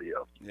with somebody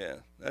else. Yeah,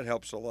 that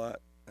helps a lot.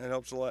 That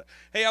helps a lot.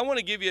 Hey, I want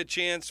to give you a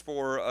chance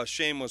for a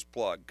shameless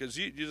plug because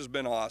you've just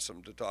been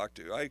awesome to talk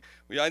to. I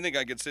think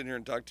I could sit here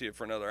and talk to you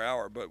for another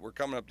hour, but we're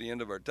coming up to the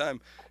end of our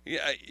time.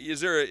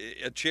 Is there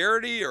a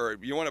charity, or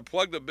you want to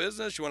plug the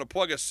business? You want to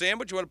plug a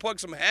sandwich? You want to plug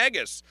some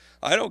haggis?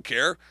 I don't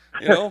care.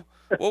 What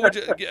would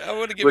you? I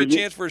want to give you a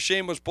chance for a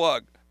shameless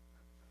plug.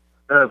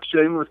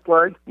 Shameless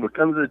plug. When it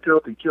comes to the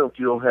Tilted Kilt,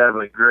 you'll have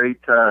a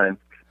great time.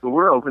 But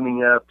we're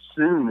opening up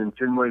soon in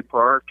Fenway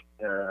Park.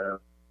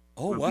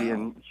 We'll be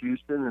in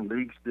Houston and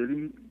League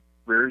City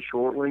very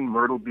shortly,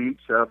 Myrtle Beach,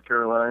 South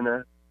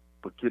Carolina,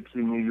 Poughkeepsie,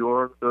 New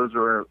York. Those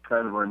are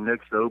kind of our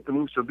next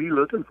openings, so be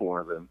looking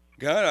for them.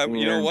 God,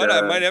 you know what?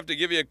 I might have to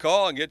give you a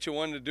call and get you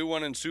one to do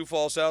one in Sioux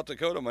Falls, South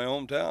Dakota, my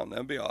hometown.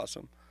 That'd be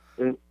awesome.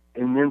 And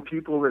then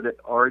people that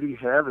already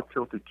have a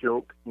Tilted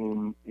Kilt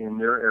in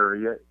their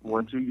area,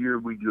 once a year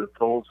we do a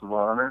Tolls of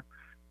Honor,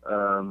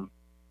 a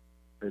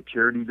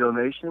charity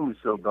donation. We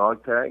sell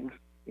dog tags,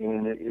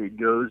 and it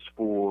goes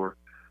for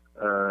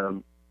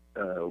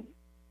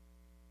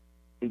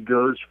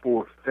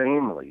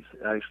families.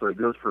 Actually, it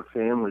goes for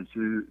families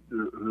who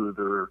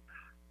their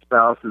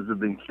spouses have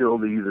been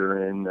killed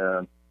either in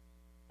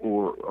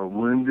or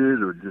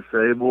wounded or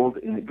disabled,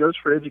 and it goes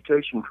for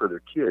education for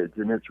their kids.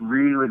 And it's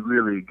really,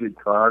 really a good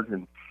cause.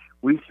 And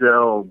we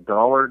sell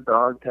 $1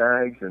 dog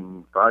tags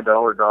and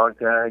 $5 dog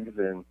tags,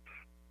 and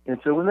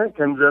so when that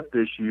comes up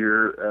this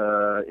year,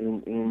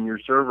 and your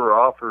server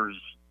offers,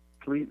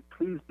 please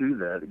do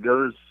that. It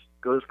goes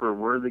for a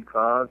worthy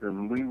cause,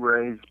 and we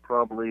raise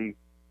probably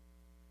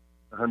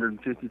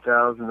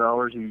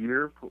 $150,000 a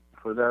year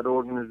for that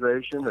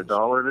organization,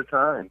 $1 at a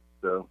time.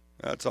 So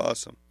that's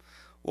awesome.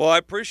 Well, I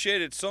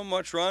appreciate it so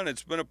much, Ron.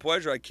 It's been a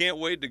pleasure. I can't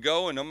wait to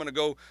go, and I'm going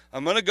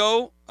to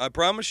go. I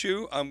promise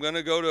you, I'm going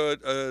to go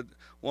to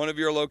one of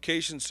your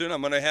locations soon.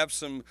 I'm going to have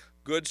some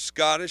good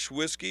Scottish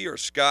whiskey, or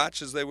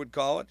Scotch as they would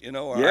call it,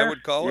 or I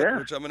would call it,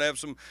 which I'm going to have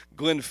some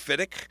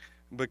Glenfiddich,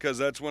 because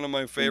that's one of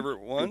my favorite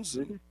ones.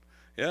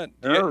 Yeah.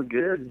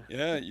 Good.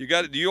 Yeah, you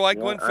got it. Do you like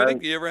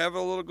Glenfiddich? Do you ever have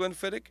a little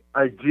Glenfiddich?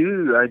 I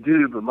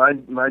do, but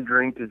my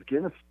drink is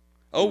Guinness.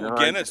 Oh,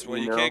 Guinness. Well,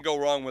 you can't go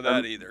wrong with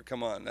that either.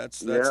 Come on.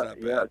 That's not bad.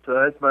 Yeah, so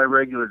that's my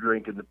regular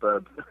drink in the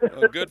pub.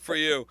 Oh, good for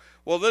you.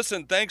 Well,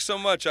 listen, thanks so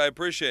much. I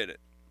appreciate it.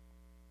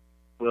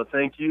 Well,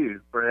 thank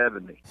you for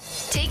having me.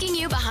 Taking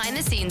you behind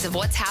the scenes of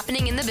what's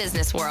happening in the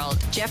business world,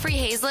 Jeffrey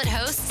Hazlett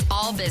hosts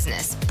All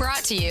Business,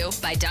 brought to you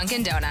by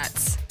Dunkin'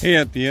 Donuts. Hey,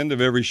 at the end of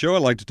every show, I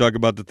like to talk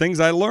about the things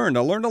I learned.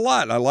 I learned a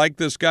lot. I like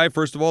this guy.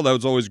 First of all, that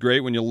was always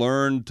great when you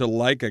learn to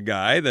like a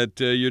guy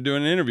that you're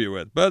doing an interview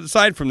with. But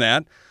aside from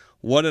that,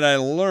 what did I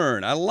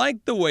learn? I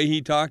liked the way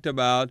he talked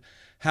about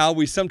how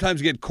we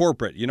sometimes get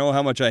corporate. You know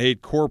how much I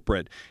hate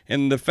corporate.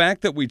 And the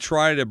fact that we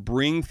try to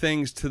bring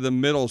things to the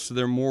middle so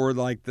they're more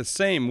like the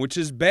same, which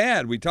is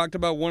bad. We talked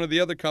about one of the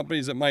other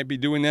companies that might be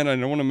doing that. I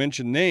don't want to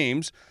mention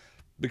names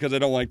because I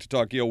don't like to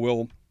talk ill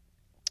will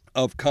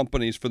of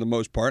companies for the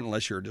most part,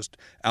 unless you're just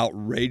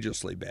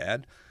outrageously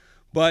bad.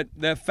 But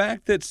the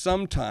fact that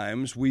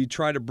sometimes we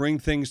try to bring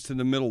things to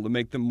the middle to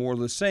make them more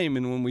the same,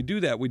 and when we do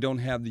that, we don't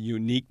have the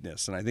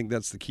uniqueness, and I think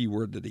that's the key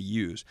word that he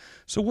used.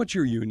 So what's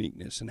your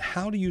uniqueness, and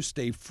how do you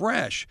stay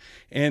fresh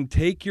and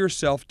take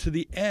yourself to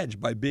the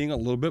edge by being a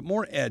little bit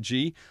more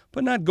edgy,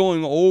 but not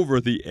going over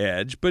the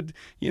edge, but,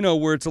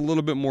 where it's a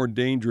little bit more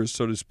dangerous,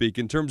 so to speak,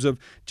 in terms of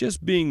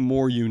just being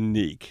more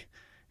unique.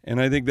 And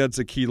I think that's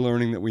a key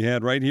learning that we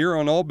had right here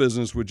on All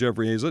Business with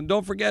Jeffrey Hazlett.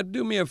 Don't forget,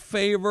 do me a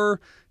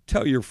favor.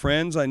 Tell your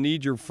friends. I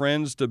need your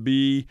friends to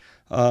be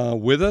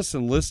with us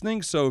and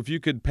listening. So if you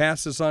could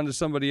pass this on to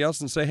somebody else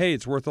and say, hey,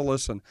 it's worth a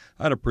listen,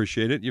 I'd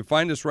appreciate it. You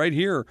find us right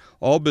here,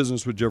 All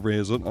Business with Jeffrey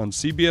Hazlett, on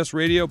CBS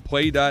Radio,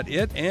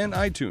 Play.it, and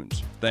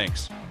iTunes.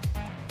 Thanks.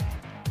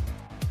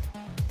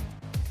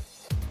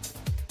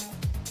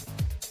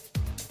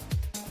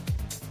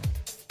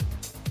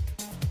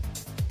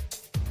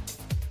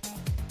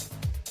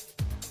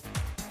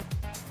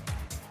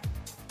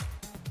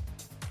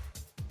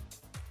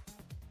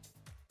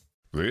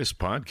 This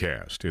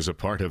podcast is a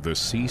part of the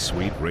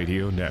C-Suite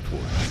Radio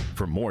Network.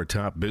 For more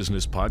top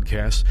business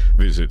podcasts,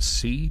 visit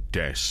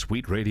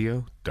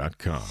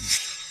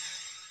c-suiteradio.com.